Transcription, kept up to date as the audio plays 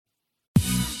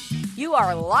You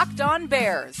are Locked On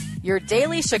Bears, your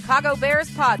daily Chicago Bears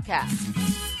podcast.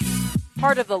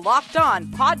 Part of the Locked On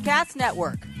Podcast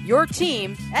Network, your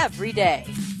team every day.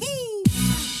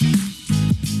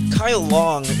 Kyle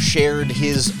Long shared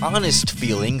his honest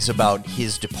feelings about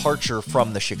his departure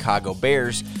from the Chicago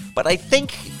Bears, but I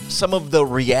think some of the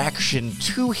reaction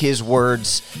to his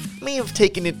words may have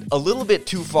taken it a little bit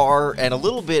too far and a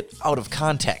little bit out of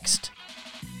context.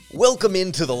 Welcome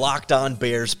into the Locked On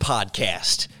Bears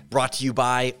podcast, brought to you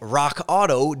by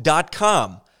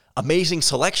RockAuto.com. Amazing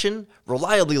selection,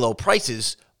 reliably low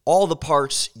prices, all the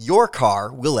parts your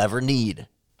car will ever need.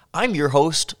 I'm your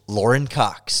host, Lauren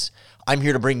Cox. I'm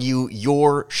here to bring you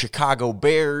your Chicago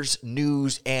Bears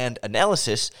news and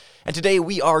analysis, and today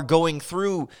we are going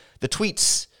through the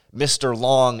tweets Mr.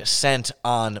 Long sent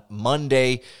on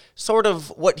Monday, sort of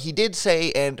what he did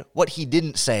say and what he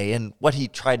didn't say, and what he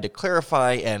tried to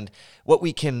clarify and what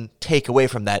we can take away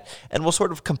from that, and we'll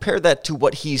sort of compare that to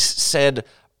what he's said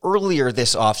earlier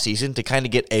this offseason to kind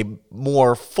of get a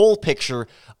more full picture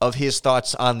of his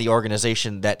thoughts on the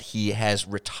organization that he has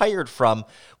retired from.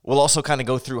 We'll also kind of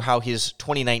go through how his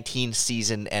 2019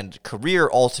 season and career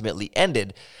ultimately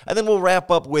ended, and then we'll wrap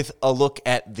up with a look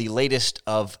at the latest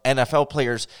of NFL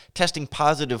players testing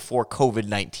positive for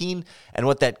COVID-19 and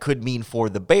what that could mean for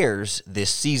the Bears this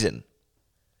season.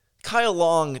 Kyle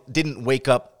Long didn't wake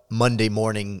up Monday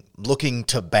morning looking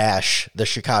to bash the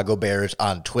Chicago Bears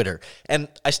on Twitter. And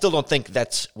I still don't think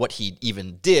that's what he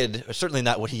even did, or certainly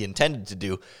not what he intended to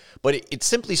do. But it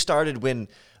simply started when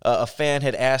a fan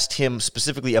had asked him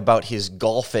specifically about his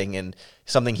golfing and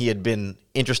something he had been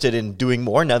interested in doing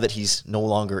more now that he's no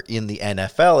longer in the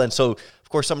NFL. And so, of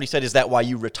course, somebody said, "Is that why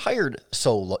you retired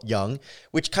so young?"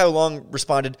 Which Kyle Long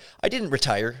responded, "I didn't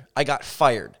retire. I got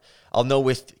fired. I'll know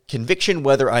with conviction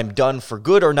whether I'm done for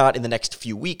good or not in the next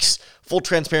few weeks. Full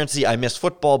transparency, I miss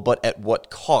football, but at what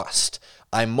cost?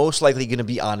 I'm most likely going to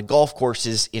be on golf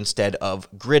courses instead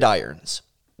of gridirons."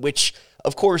 Which,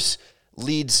 of course,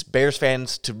 leads Bears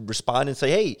fans to respond and say,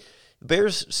 hey, the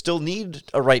Bears still need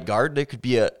a right guard. There could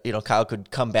be Kyle could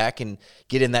come back and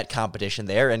get in that competition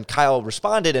there. And Kyle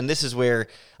responded, and this is where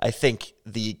I think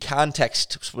the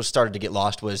context was started to get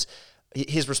lost, was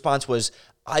his response was,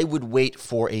 "I would wait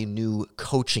for a new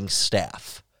coaching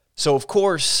staff." So, of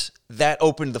course, that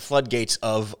opened the floodgates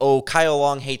of, Kyle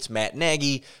Long hates Matt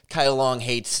Nagy, Kyle Long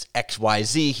hates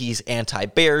XYZ, he's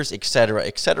anti-Bears, etc.,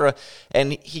 etc.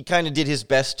 And he kind of did his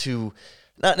best to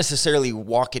not necessarily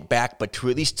walk it back, but to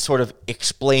at least sort of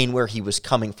explain where he was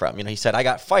coming from. He said, "I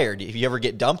got fired. If you ever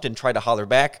get dumped and try to holler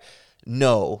back,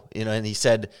 no." And he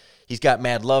said he's got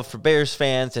mad love for Bears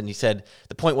fans, and he said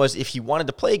the point was if he wanted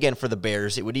to play again for the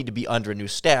Bears, it would need to be under a new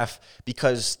staff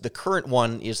because the current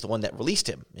one is the one that released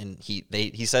him, and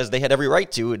he says they had every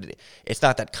right to. It's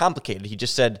not that complicated. He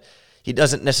just said he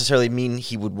doesn't necessarily mean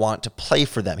he would want to play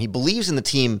for them. He believes in the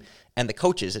team and the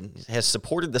coaches and has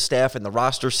supported the staff and the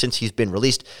roster since he's been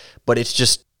released, but it's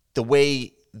just the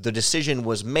way the decision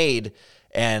was made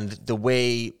and the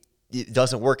way it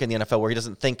doesn't work in the NFL, where he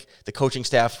doesn't think the coaching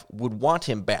staff would want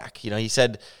him back. He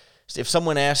said, if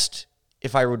someone asked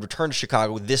if I would return to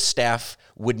Chicago, this staff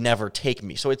would never take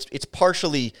me. So it's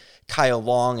partially Kyle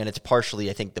Long, and it's partially,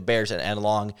 I think, the Bears and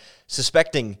Long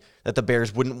suspecting that the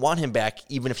Bears wouldn't want him back,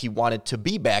 even if he wanted to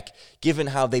be back, given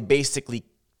how they basically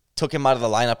took him out of the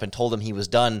lineup and told him he was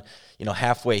done,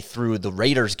 halfway through the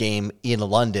Raiders game in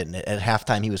London. At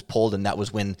halftime, he was pulled, and that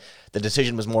was when the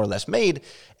decision was more or less made.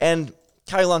 And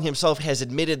Kyle Long himself has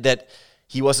admitted that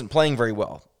he wasn't playing very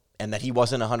well and that he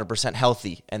wasn't 100%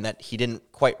 healthy and that he didn't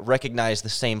quite recognize the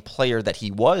same player that he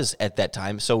was at that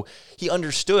time. So he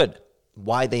understood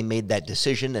why they made that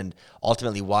decision and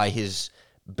ultimately why his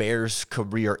Bears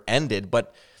career ended.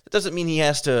 But that doesn't mean he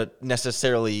has to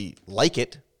necessarily like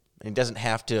it, and he doesn't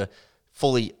have to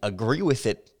fully agree with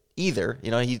it either.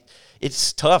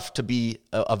 It's tough to be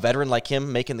a veteran like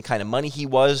him, making the kind of money he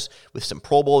was with some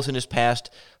Pro Bowls in his past,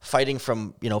 fighting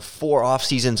from 4 off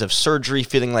seasons of surgery,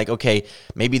 feeling like, okay,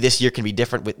 maybe this year can be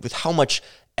different with how much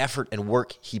effort and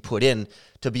work he put in,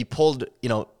 to be pulled,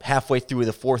 halfway through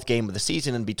the 4th game of the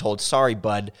season and be told, "Sorry,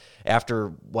 bud,"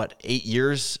 after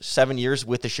 7 years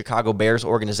with the Chicago Bears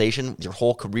organization, your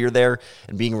whole career there,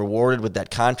 and being rewarded with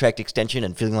that contract extension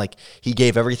and feeling like he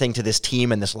gave everything to this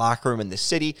team and this locker room and this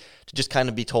city, to just kind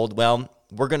of be told, well,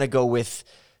 we're going to go with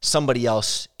somebody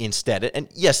else instead. And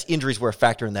yes, injuries were a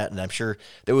factor in that, and I'm sure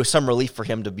there was some relief for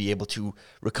him to be able to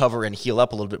recover and heal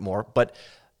up a little bit more, but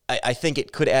I think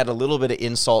it could add a little bit of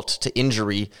insult to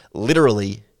injury,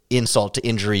 literally insult to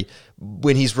injury,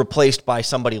 when he's replaced by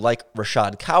somebody like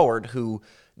Rashad Coward, who,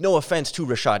 no offense to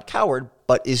Rashad Coward,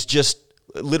 but is just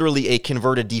literally a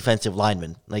converted defensive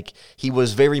lineman. Like, he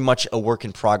was very much a work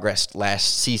in progress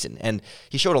last season, and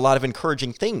he showed a lot of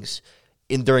encouraging things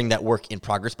during that work in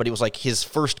progress, but it was like his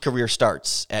first career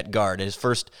starts at guard, his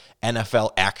first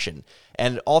NFL action.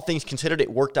 And all things considered, it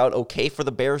worked out okay for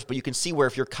the Bears, but you can see where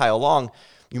if you're Kyle Long,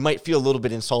 you might feel a little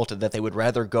bit insulted that they would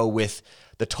rather go with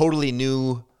the totally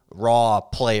new, raw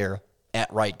player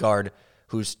at right guard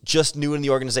who's just new in the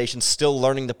organization, still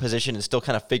learning the position and still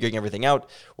kind of figuring everything out.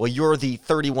 Well, you're the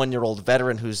 31-year-old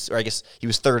veteran or I guess he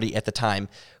was 30 at the time,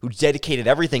 who dedicated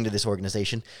everything to this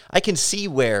organization. I can see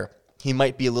where he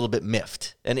might be a little bit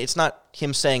miffed. And it's not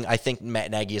him saying, I think Matt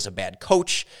Nagy is a bad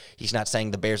coach. He's not saying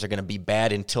the Bears are going to be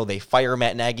bad until they fire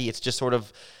Matt Nagy. It's just sort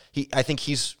of, I think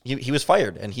he was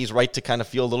fired, and he's right to kind of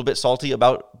feel a little bit salty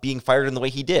about being fired in the way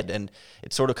he did. And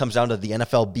it sort of comes down to the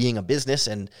NFL being a business,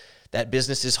 and that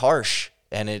business is harsh.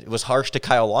 And it was harsh to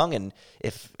Kyle Long, and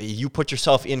if you put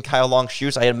yourself in Kyle Long's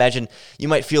shoes, I imagine you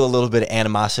might feel a little bit of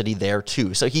animosity there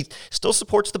too. So he still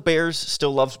supports the Bears,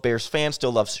 still loves Bears fans,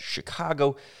 still loves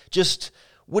Chicago, just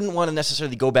wouldn't want to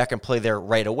necessarily go back and play there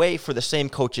right away for the same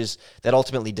coaches that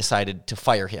ultimately decided to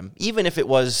fire him. Even if it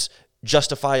was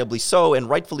justifiably so and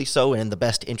rightfully so and in the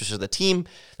best interest of the team,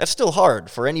 that's still hard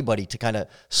for anybody to kind of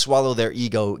swallow their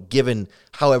ego given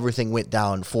how everything went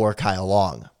down for Kyle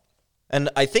Long. And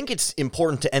I think it's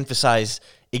important to emphasize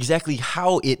exactly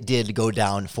how it did go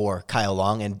down for Kyle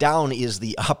Long, and down is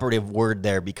the operative word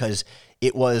there because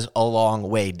it was a long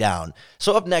way down.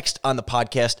 So up next on the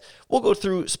podcast, we'll go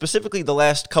through specifically the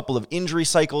last couple of injury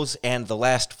cycles and the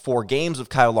last 4 games of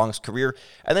Kyle Long's career,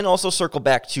 and then also circle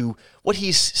back to what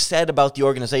he's said about the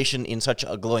organization in such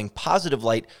a glowing positive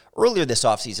light earlier this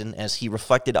offseason as he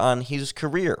reflected on his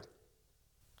career.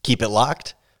 Keep it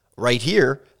locked right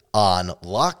here on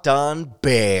Locked On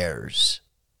Bears.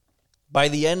 By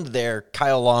the end there,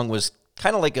 Kyle Long was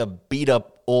kind of like a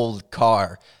beat-up old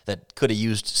car that could have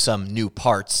used some new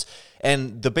parts.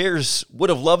 And the Bears would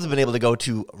have loved to have been able to go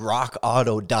to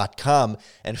rockauto.com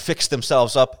and fix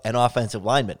themselves up an offensive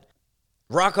lineman.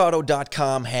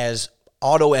 Rockauto.com has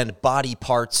auto and body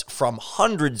parts from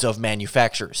hundreds of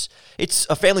manufacturers. It's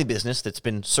a family business that's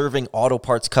been serving auto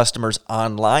parts customers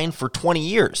online for 20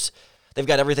 years. They've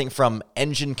got everything from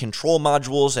engine control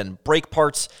modules and brake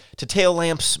parts to tail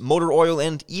lamps, motor oil,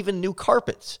 and even new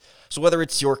carpets. So whether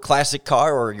it's your classic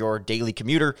car or your daily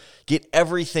commuter, get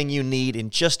everything you need in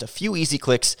just a few easy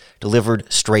clicks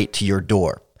delivered straight to your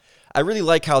door. I really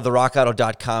like how the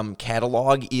rockauto.com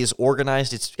catalog is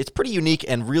organized. It's pretty unique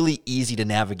and really easy to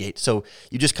navigate. So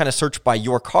you just kind of search by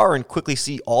your car and quickly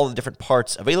see all the different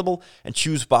parts available and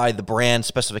choose by the brand,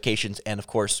 specifications, and of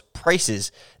course,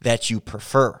 prices that you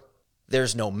prefer.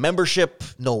 There's no membership,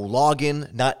 no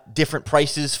login, not different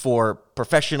prices for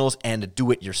professionals and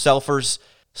do-it-yourselfers.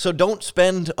 So don't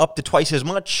spend up to twice as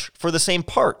much for the same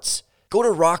parts. Go to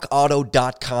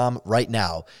rockauto.com right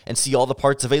now and see all the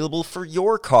parts available for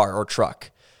your car or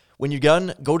truck. When you're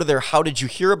done, go to their How Did You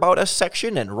Hear About Us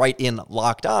section and write in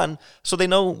Locked On so they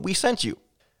know we sent you.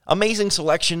 Amazing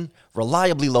selection,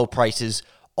 reliably low prices,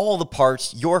 all the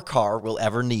parts your car will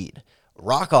ever need.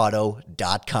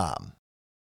 rockauto.com.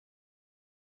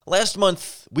 Last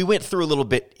month, we went through a little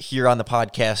bit here on the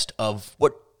podcast of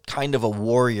what kind of a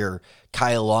warrior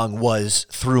Kyle Long was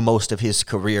through most of his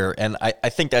career, and I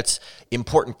think that's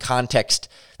important context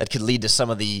that could lead to some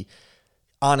of the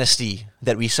honesty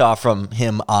that we saw from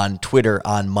him on Twitter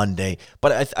on Monday.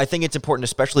 But I think it's important,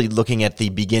 especially looking at the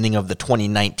beginning of the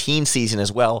 2019 season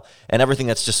as well, and everything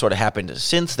that's just sort of happened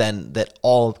since then, that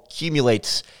all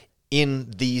accumulates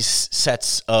in these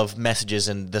sets of messages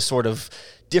and the sort of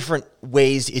different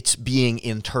ways it's being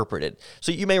interpreted.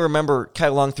 So you may remember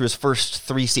Kyle Long through his first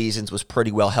 3 seasons was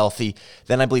pretty well healthy.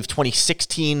 Then I believe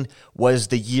 2016 was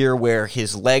the year where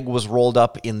his leg was rolled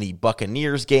up in the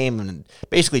Buccaneers game and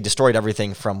basically destroyed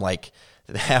everything from like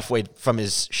halfway from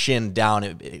his shin down.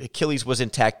 Achilles was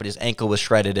intact, but his ankle was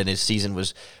shredded and his season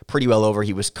was pretty well over.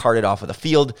 He was carted off of the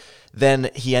field. Then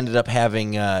he ended up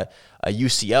having a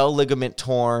UCL ligament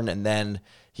torn, and then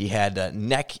he had a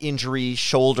neck injury,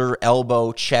 shoulder,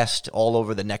 elbow, chest, all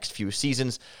over the next few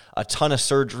seasons. A ton of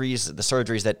surgeries, the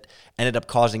surgeries that ended up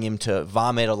causing him to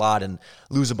vomit a lot and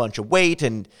lose a bunch of weight.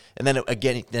 And then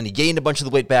he gained a bunch of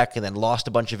the weight back and then lost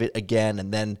a bunch of it again.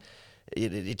 And then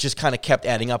it just kind of kept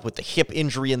adding up with the hip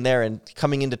injury in there. And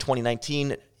coming into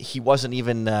 2019, he wasn't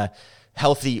even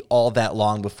healthy all that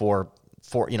long before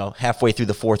halfway through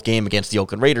the 4th game against the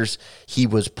Oakland Raiders, he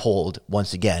was pulled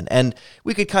once again. And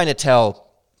we could kind of tell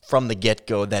from the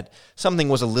get-go that something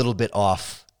was a little bit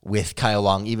off with Kyle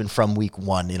Long, even from week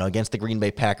one. Against the Green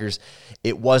Bay Packers,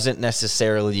 it wasn't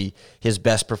necessarily his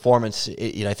best performance.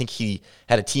 I think he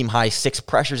had a team-high 6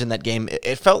 pressures in that game.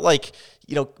 It felt like,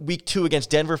 week 2 against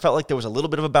Denver felt like there was a little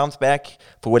bit of a bounce back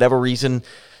for whatever reason.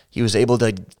 He was able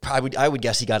to, I would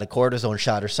guess he got a cortisone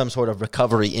shot or some sort of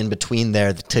recovery in between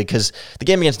there, because the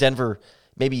game against Denver,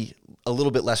 maybe a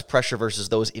little bit less pressure versus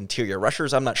those interior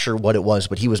rushers. I'm not sure what it was,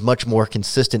 but he was much more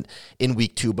consistent in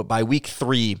week 2. But by week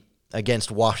 3 against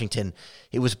Washington,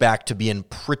 it was back to being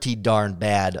pretty darn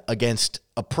bad against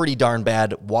a pretty darn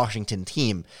bad Washington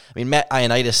team. I mean, Matt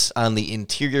Ioannidis on the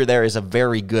interior there is a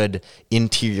very good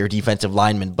interior defensive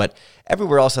lineman, but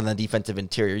everywhere else on the defensive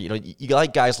interior, you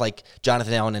like guys like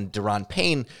Jonathan Allen and Daron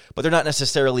Payne, but they're not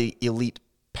necessarily elite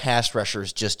pass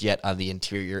rushers just yet on the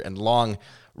interior, and Long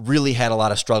really had a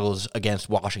lot of struggles against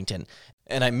Washington.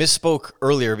 And I misspoke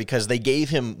earlier because they gave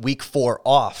him week 4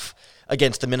 off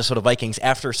against the Minnesota Vikings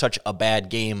after such a bad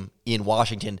game in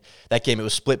Washington. That game, it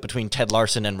was split between Ted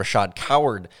Larson and Rashad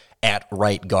Coward at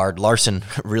right guard. Larson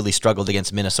really struggled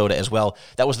against Minnesota as well.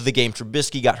 That was the game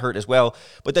Trubisky got hurt as well.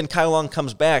 But then Kyle Long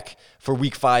comes back for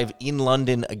week 5 in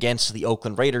London against the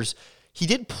Oakland Raiders. He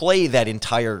did play that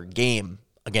entire game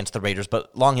against the Raiders,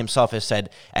 but Long himself has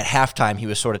said at halftime he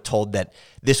was sort of told that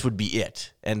this would be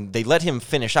it. And they let him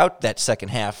finish out that second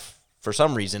half. For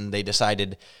some reason, they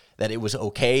decided that it was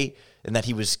okay and that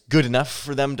he was good enough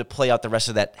for them to play out the rest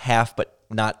of that half, but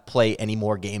not play any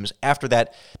more games after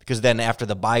that, because then after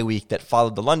the bye week that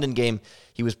followed the London game,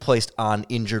 he was placed on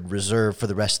injured reserve for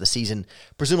the rest of the season,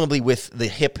 presumably with the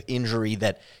hip injury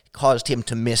that caused him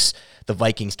to miss the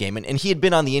Vikings game. And he had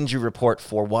been on the injury report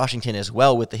for Washington as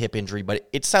well with the hip injury, but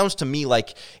it sounds to me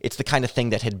like it's the kind of thing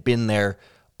that had been there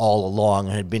all along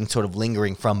and had been sort of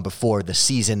lingering from before the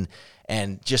season,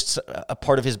 and just a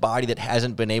part of his body that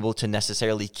hasn't been able to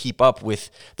necessarily keep up with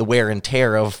the wear and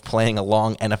tear of playing a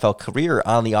long NFL career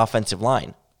on the offensive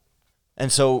line.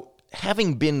 And so,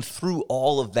 having been through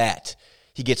all of that,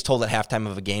 he gets told at halftime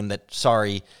of a game that,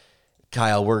 sorry,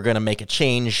 Kyle, we're going to make a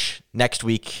change next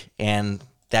week, and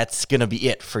that's going to be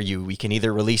it for you. We can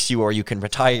either release you or you can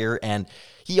retire. And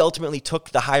he ultimately took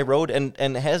the high road and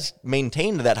has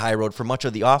maintained that high road for much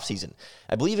of the offseason.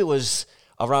 I believe it was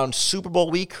around Super Bowl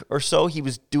week or so, he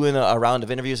was doing a round of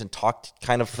interviews and talked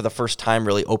kind of for the first time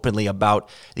really openly about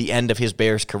the end of his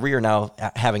Bears career, now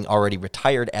having already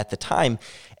retired at the time.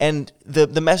 And the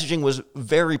messaging was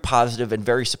very positive and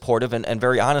very supportive and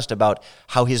very honest about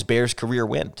how his Bears career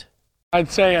went. I'd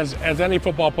say as any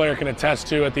football player can attest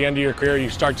to, at the end of your career,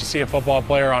 you start to see a football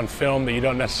player on film that you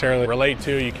don't necessarily relate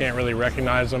to, you can't really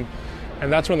recognize them.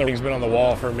 And that's when the ring's been on the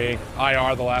wall for me.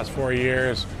 IR the last 4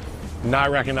 years.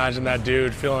 Not recognizing that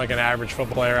dude, feeling like an average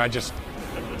football player. I just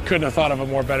couldn't have thought of a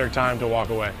more better time to walk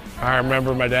away. I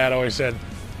remember my dad always said,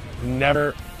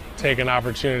 never take an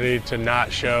opportunity to not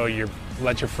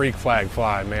let your freak flag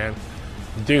fly, man.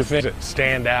 Do things that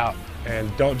stand out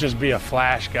and don't just be a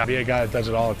flash guy. Be a guy that does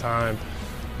it all the time.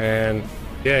 And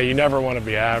yeah, you never want to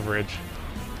be average.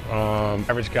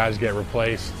 Average guys get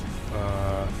replaced.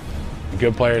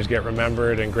 Good players get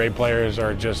remembered and great players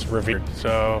are just revered.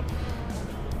 So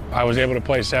I was able to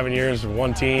play 7 years with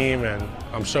one team, and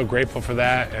I'm so grateful for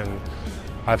that. And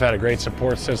I've had a great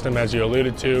support system, as you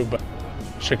alluded to, but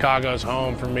Chicago's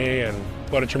home for me, and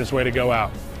what a tremendous way to go out.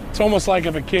 It's almost like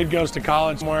if a kid goes to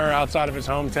college somewhere outside of his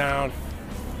hometown,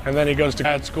 and then he goes to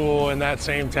grad school in that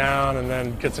same town, and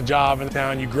then gets a job in the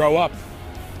town, you grow up.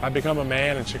 I become a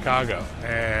man in Chicago,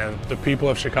 and the people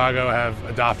of Chicago have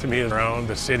adopted me as their own.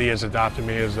 The city has adopted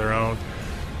me as their own,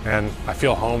 and I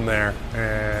feel home there,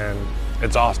 and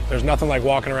it's awesome. There's nothing like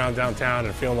walking around downtown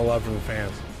and feeling the love from the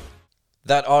fans.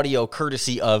 That audio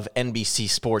courtesy of NBC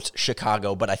Sports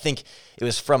Chicago, but I think it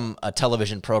was from a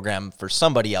television program for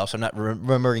somebody else. I'm not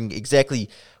remembering exactly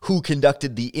who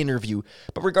conducted the interview.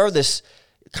 But regardless,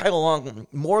 Kyle Long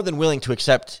more than willing to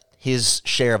accept his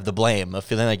share of the blame, of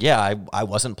feeling like, yeah, I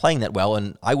wasn't playing that well,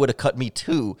 and I would have cut me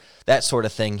too, that sort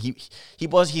of thing.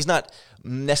 He's not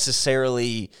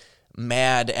necessarily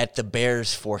mad at the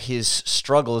Bears for his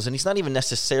struggles, and he's not even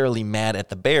necessarily mad at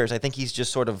the Bears. I think he's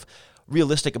just sort of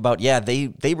realistic about, yeah,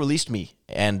 they released me,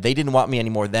 and they didn't want me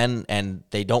anymore then, and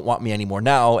they don't want me anymore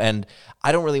now, and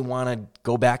I don't really want to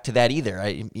go back to that either.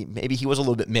 Maybe he was a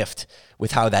little bit miffed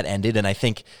with how that ended, and I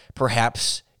think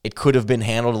perhaps it could have been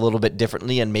handled a little bit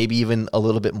differently and maybe even a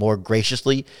little bit more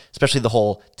graciously, especially the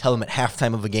whole tell him at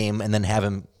halftime of a game and then have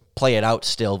him play it out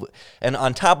still. And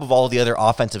on top of all the other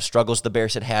offensive struggles the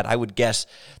Bears had, I would guess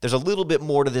there's a little bit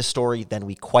more to this story than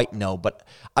we quite know. But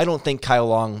I don't think Kyle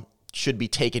Long should be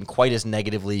taken quite as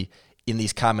negatively in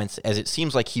these comments as it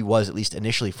seems like he was, at least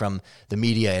initially, from the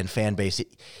media and fan base.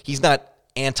 He's not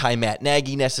anti-Matt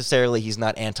Nagy necessarily. He's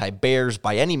not anti-Bears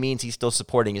by any means. He's still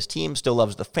supporting his team, still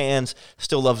loves the fans,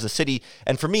 still loves the city.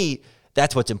 And for me,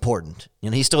 that's what's important.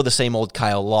 He's still the same old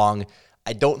Kyle Long.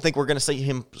 I don't think we're going to see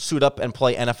him suit up and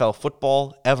play NFL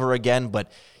football ever again,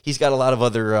 but he's got a lot of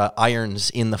other irons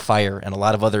in the fire and a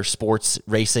lot of other sports,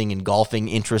 racing and golfing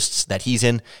interests that he's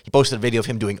in. He posted a video of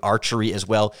him doing archery as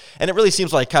well, and it really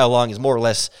seems like Kyle Long is more or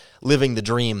less living the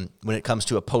dream when it comes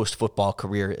to a post-football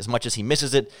career. As much as he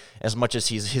misses it, as much as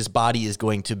his body is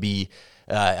going to be,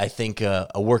 I think, a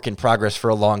work in progress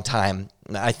for a long time.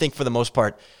 I think for the most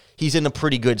part, he's in a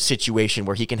pretty good situation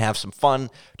where he can have some fun,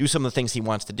 do some of the things he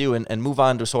wants to do, and move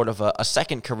on to sort of a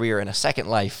second career and a second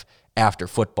life after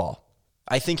football.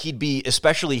 I think he'd be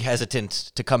especially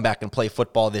hesitant to come back and play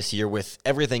football this year with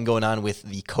everything going on with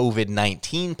the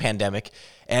COVID-19 pandemic.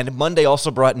 And Monday also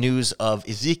brought news of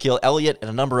Ezekiel Elliott and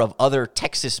a number of other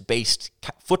Texas-based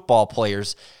football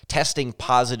players testing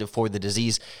positive for the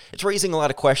disease. It's raising a lot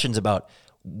of questions about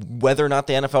whether or not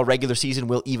the NFL regular season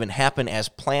will even happen as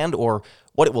planned or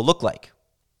what it will look like.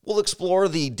 We'll explore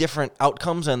the different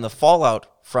outcomes and the fallout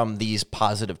from these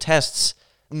positive tests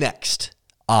next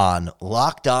on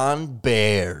Locked On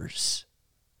Bears.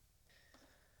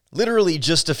 Literally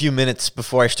just a few minutes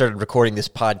before I started recording this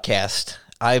podcast,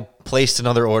 I placed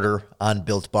another order on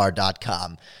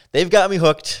BuiltBar.com. They've got me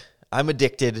hooked. I'm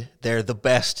addicted. They're the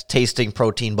best tasting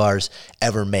protein bars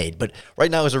ever made. But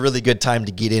right now is a really good time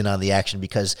to get in on the action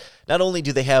because not only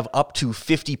do they have up to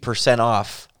 50%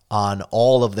 off on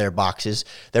all of their boxes,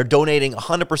 they're donating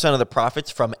 100% of the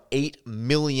profits from 8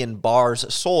 million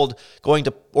bars sold going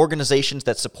to organizations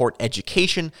that support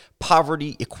education,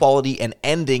 poverty, equality, and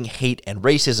ending hate and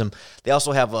racism. They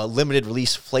also have a limited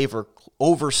release flavor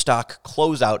overstock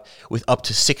closeout with up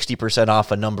to 60%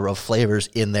 off a number of flavors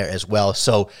in there as well.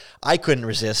 So I couldn't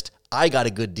resist. I got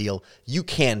a good deal. You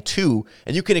can too,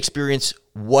 and you can experience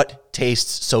what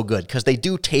tastes so good because they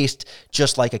do taste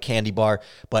just like a candy bar,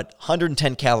 but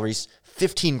 110 calories,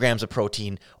 15 grams of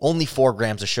protein, only 4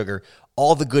 grams of sugar,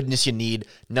 all the goodness you need,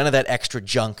 none of that extra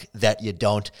junk that you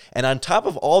don't. And on top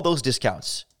of all those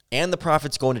discounts and the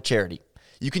profits going to charity,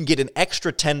 you can get an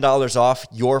extra $10 off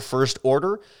your first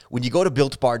order when you go to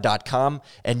BuiltBar.com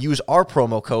and use our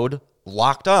promo code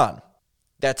LOCKEDON.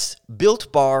 That's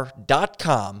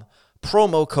BuiltBar.com,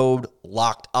 promo code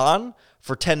LOCKEDON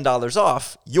for $10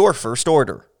 off your first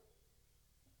order.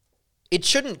 It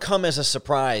shouldn't come as a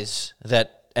surprise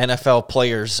that NFL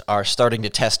players are starting to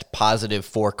test positive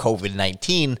for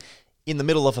COVID-19 in the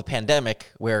middle of a pandemic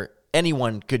where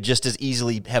anyone could just as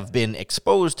easily have been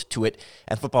exposed to it,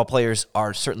 and football players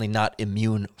are certainly not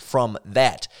immune from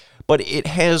that. But it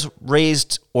has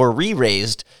raised or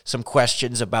re-raised some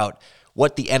questions about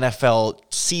what the NFL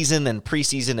season and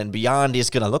preseason and beyond is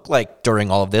going to look like during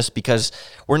all of this, because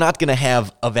we're not going to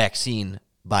have a vaccine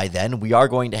by then. We are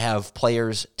going to have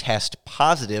players test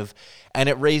positive, and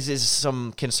it raises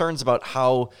some concerns about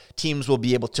how teams will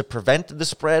be able to prevent the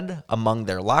spread among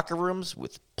their locker rooms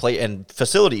with play and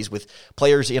facilities with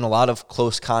players in a lot of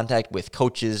close contact with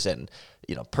coaches and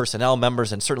personnel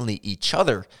members and certainly each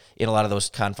other in a lot of those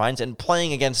confines, and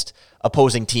playing against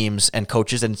opposing teams and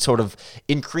coaches and sort of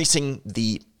increasing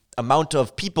the amount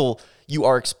of people you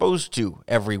are exposed to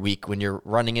every week when you're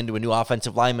running into a new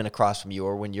offensive lineman across from you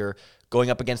or when you're going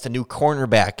up against a new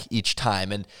cornerback each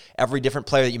time. And every different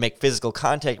player that you make physical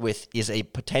contact with is a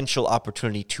potential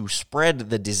opportunity to spread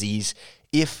the disease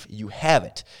if you have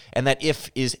it. And that if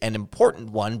is an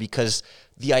important one because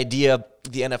the idea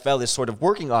the NFL is sort of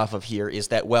working off of here is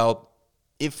that, well,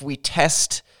 if we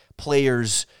test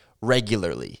players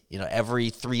regularly, every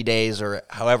 3 days or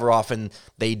however often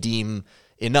they deem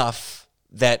enough,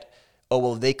 that,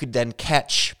 they could then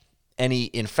catch any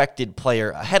infected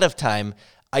player ahead of time,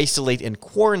 isolate and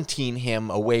quarantine him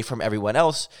away from everyone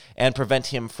else, and prevent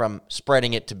him from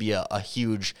spreading it to be a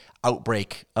huge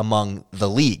outbreak among the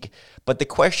league. But the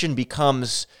question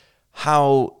becomes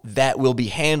how that will be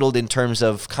handled in terms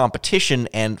of competition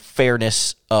and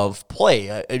fairness of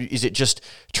play. Is it just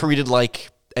treated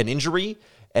like an injury?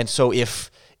 And so if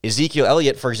Ezekiel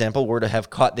Elliott, for example, were to have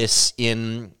caught this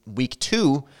in week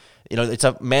 2, it's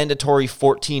a mandatory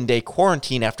 14-day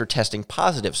quarantine after testing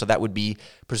positive. So that would be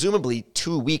presumably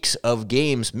 2 weeks of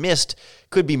games missed.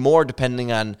 Could be more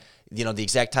depending on, the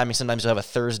exact timing. Sometimes you'll have a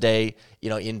Thursday,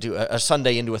 into a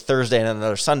Sunday into a Thursday and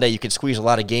another Sunday. You could squeeze a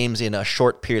lot of games in a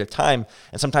short period of time.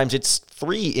 And sometimes it's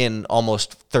 3 in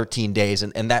almost 13 days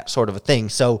and that sort of a thing.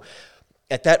 So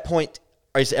at that point,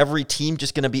 is every team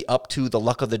just going to be up to the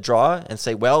luck of the draw and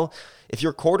say, well, if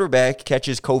your quarterback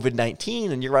catches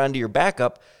COVID-19 and you're on to your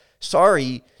backup,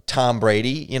 sorry, Tom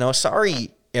Brady,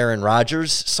 sorry, Aaron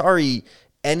Rodgers, sorry,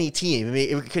 any team. I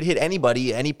mean, it could hit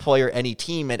anybody, any player, any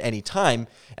team at any time.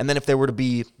 And then if there were to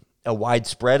be a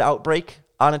widespread outbreak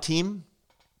on a team,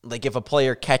 like if a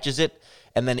player catches it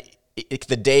and then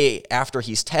the day after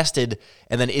he's tested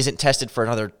and then isn't tested for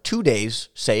another 2 days,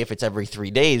 say if it's every 3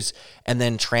 days, and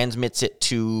then transmits it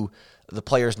to the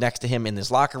players next to him in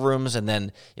his locker rooms, and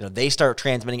then they start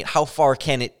transmitting it, how far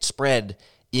can it spread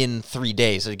in 3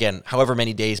 days? Again, however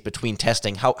many days between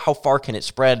testing, how far can it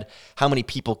spread? How many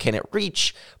people can it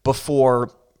reach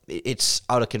before it's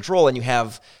out of control and you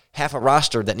have half a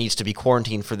roster that needs to be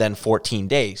quarantined for then 14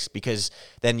 days, because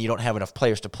then you don't have enough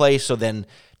players to play. So then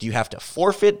do you have to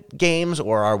forfeit games,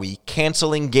 or are we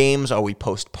canceling games? Are we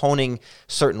postponing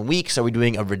certain weeks? Are we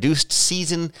doing a reduced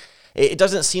season? It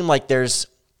doesn't seem like there's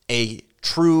a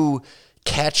true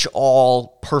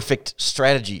catch-all perfect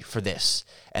strategy for this.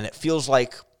 And it feels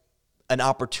like an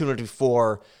opportunity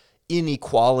for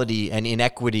inequality and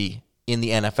inequity in the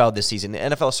NFL this season. The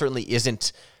NFL certainly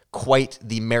isn't quite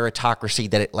the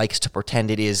meritocracy that it likes to pretend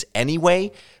it is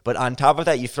anyway. But on top of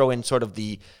that, you throw in sort of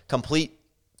the complete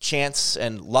chance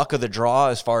and luck of the draw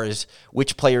as far as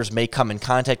which players may come in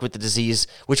contact with the disease,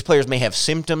 which players may have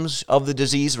symptoms of the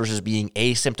disease versus being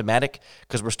asymptomatic,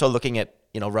 because we're still looking at,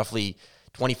 roughly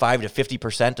 25 to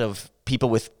 50% of people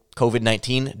with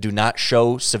COVID-19 do not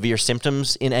show severe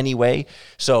symptoms in any way.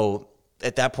 So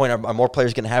at that point, are more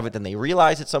players going to have it than they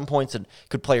realize at some points? And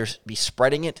could players be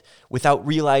spreading it without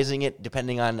realizing it,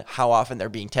 depending on how often they're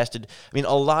being tested? I mean,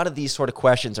 a lot of these sort of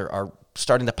questions are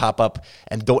starting to pop up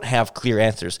and don't have clear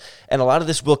answers. And a lot of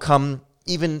this will come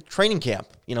even training camp.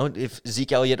 If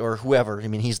Zeke Elliott or whoever, I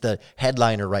mean, he's the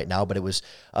headliner right now, but it was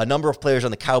a number of players on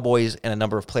the Cowboys and a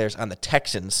number of players on the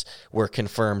Texans were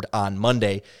confirmed on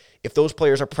Monday. If those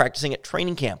players are practicing at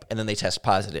training camp and then they test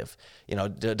positive,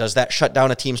 does that shut down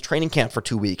a team's training camp for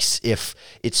 2 weeks if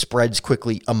it spreads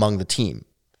quickly among the team?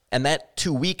 And that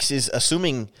 2 weeks is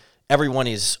assuming everyone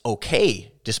is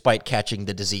okay despite catching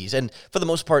the disease. And for the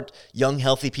most part, young,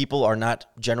 healthy people are not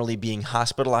generally being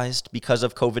hospitalized because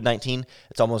of COVID-19.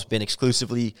 It's almost been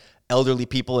exclusively elderly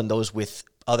people and those with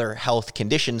other health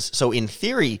conditions. So in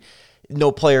theory,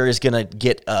 no player is going to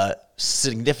get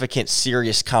significant,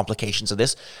 serious complications of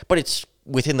this, but it's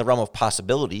within the realm of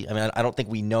possibility. I mean, I don't think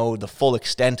we know the full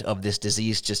extent of this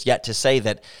disease just yet to say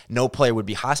that no player would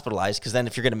be hospitalized, because then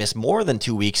if you're going to miss more than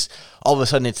 2 weeks, all of a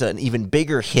sudden it's an even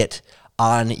bigger hit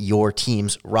on your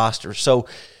team's roster. So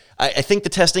I think the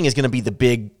testing is going to be the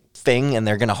big thing, and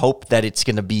they're going to hope that it's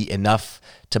going to be enough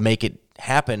to make it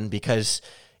happen, because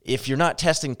if you're not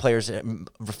testing players,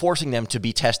 forcing them to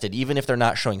be tested, even if they're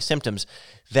not showing symptoms,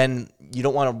 then you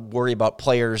don't want to worry about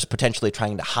players potentially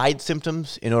trying to hide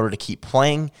symptoms in order to keep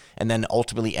playing and then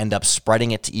ultimately end up spreading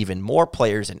it to even more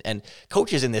players and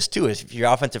coaches in this too. If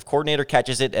your offensive coordinator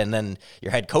catches it and then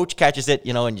your head coach catches it,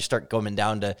 and you start going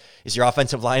down to, is your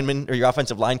offensive lineman or your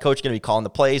offensive line coach going to be calling the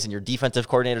plays and your defensive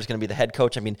coordinator is going to be the head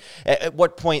coach? I mean, at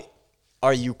what point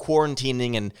are you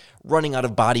quarantining and running out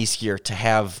of bodies here to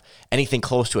have anything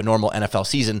close to a normal NFL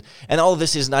season? And all of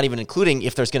this is not even including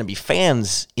if there's going to be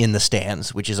fans in the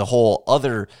stands, which is a whole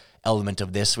other element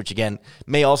of this, which again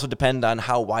may also depend on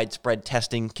how widespread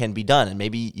testing can be done. And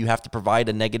maybe you have to provide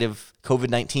a negative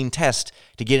COVID-19 test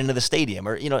to get into the stadium,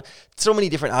 or, so many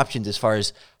different options as far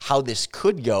as how this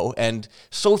could go, and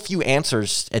so few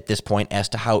answers at this point as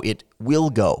to how it will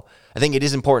go. I think it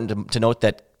is important to note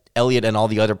that Elliott and all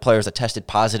the other players that tested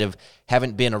positive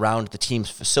haven't been around the team's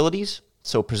facilities,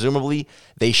 so presumably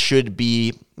they should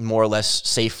be more or less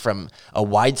safe from a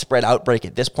widespread outbreak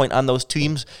at this point on those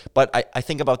teams. But I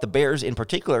think about the Bears in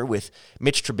particular, with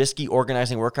Mitch Trubisky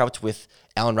organizing workouts with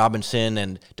Allen Robinson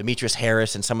and Demetrius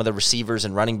Harris and some of the receivers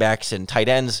and running backs and tight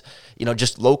ends,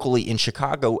 just locally in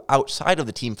Chicago outside of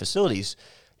the team facilities.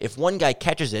 If one guy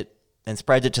catches it and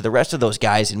spreads it to the rest of those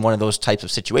guys in one of those types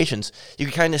of situations, you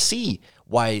can kind of see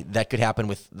why that could happen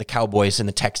with the Cowboys and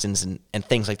the Texans and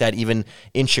things like that, even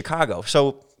in Chicago.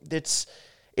 So it's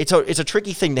a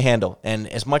tricky thing to handle. And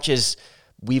as much as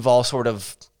we've all sort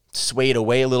of swayed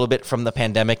away a little bit from the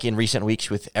pandemic in recent weeks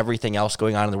with everything else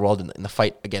going on in the world in the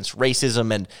fight against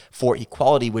racism and for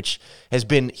equality, which has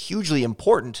been hugely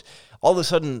important, all of a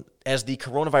sudden, as the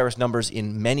coronavirus numbers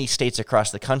in many states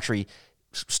across the country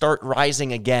start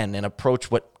rising again and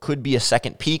approach what could be a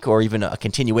second peak or even a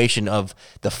continuation of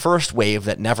the first wave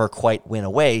that never quite went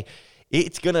away,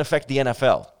 it's going to affect the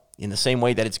NFL in the same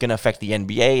way that it's going to affect the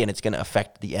NBA and it's going to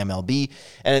affect the MLB.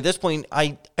 And at this point,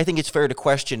 I think it's fair to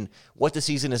question what the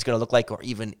season is going to look like, or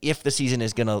even if the season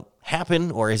is going to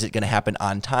happen, or is it going to happen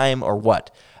on time, or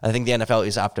what. I think the NFL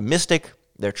is optimistic.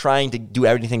 They're trying to do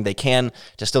everything they can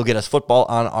to still get us football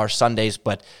on our Sundays,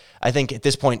 but I think at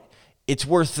this point, it's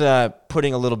worth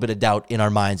putting a little bit of doubt in our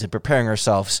minds and preparing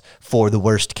ourselves for the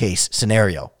worst case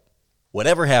scenario.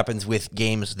 Whatever happens with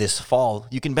games this fall,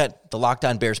 you can bet the Locked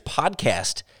On Bears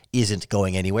podcast isn't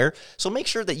going anywhere. So make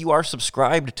sure that you are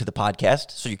subscribed to the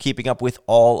podcast so you're keeping up with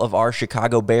all of our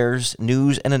Chicago Bears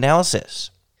news and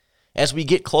analysis. As we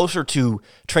get closer to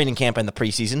training camp and the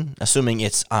preseason, assuming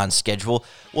it's on schedule,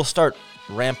 we'll start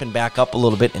ramping back up a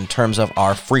little bit in terms of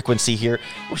our frequency here.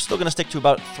 We're still going to stick to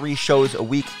about 3 shows a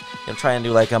week. You'll try and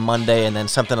do like a Monday and then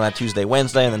something on a Tuesday,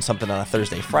 Wednesday, and then something on a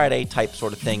Thursday, Friday type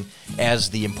sort of thing as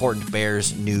the important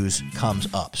Bears news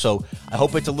comes up. So I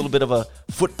hope it's a little bit of a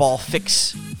football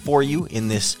fix for you in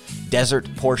this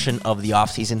desert portion of the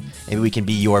offseason. Maybe we can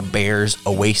be your Bears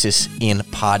oasis in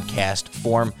podcast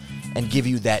form and give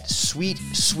you that sweet,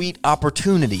 sweet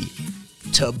opportunity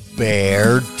to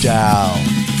bear down.